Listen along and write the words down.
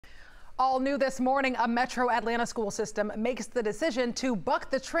All new this morning, a Metro Atlanta school system makes the decision to buck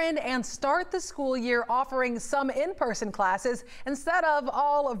the trend and start the school year offering some in-person classes instead of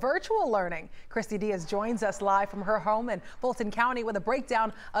all virtual learning. Christy Diaz joins us live from her home in Fulton County with a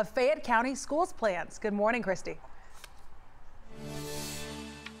breakdown of Fayette County Schools plans. Good morning, Christy.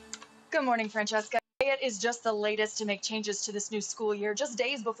 Good morning, Francesca. Fayette is just the latest to make changes to this new school year, just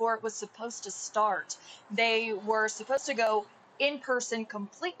days before it was supposed to start. They were supposed to go in person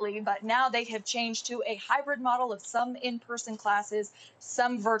completely, but now they have changed to a hybrid model of some in-person classes,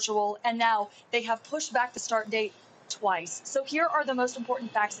 some virtual, and now they have pushed back the start date twice. So here are the most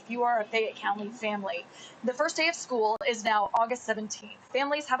important facts if you are a Fayette County family. The first day of school is now August 17th.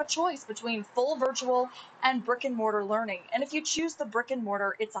 Families have a choice between full virtual and brick and mortar learning. And if you choose the brick and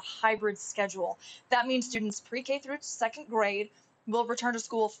mortar, it's a hybrid schedule. That means students pre-K through second grade will return to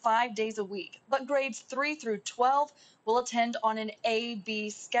school 5 days a week, but grades 3 through 12 will attend on an A-B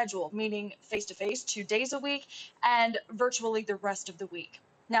schedule, meaning face-to-face 2 days a week and virtually the rest of the week.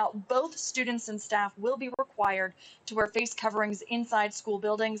 Now, both students and staff will be required to wear face coverings inside school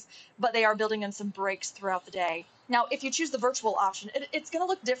buildings, but they are building in some breaks throughout the day. Now, if you choose the virtual option, it's going to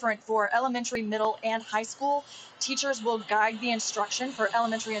look different for elementary, middle, and high school. Teachers will guide the instruction for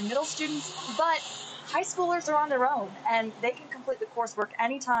elementary and middle students, but high schoolers are on their own and they can complete the coursework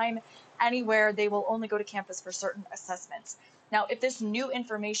anytime, anywhere. They will only go to campus for certain assessments. Now, if this new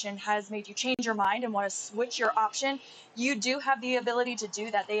information has made you change your mind and want to switch your option, you do have the ability to do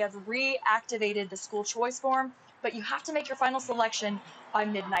that. They have reactivated the school choice form, but you have to make your final selection by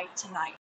midnight tonight.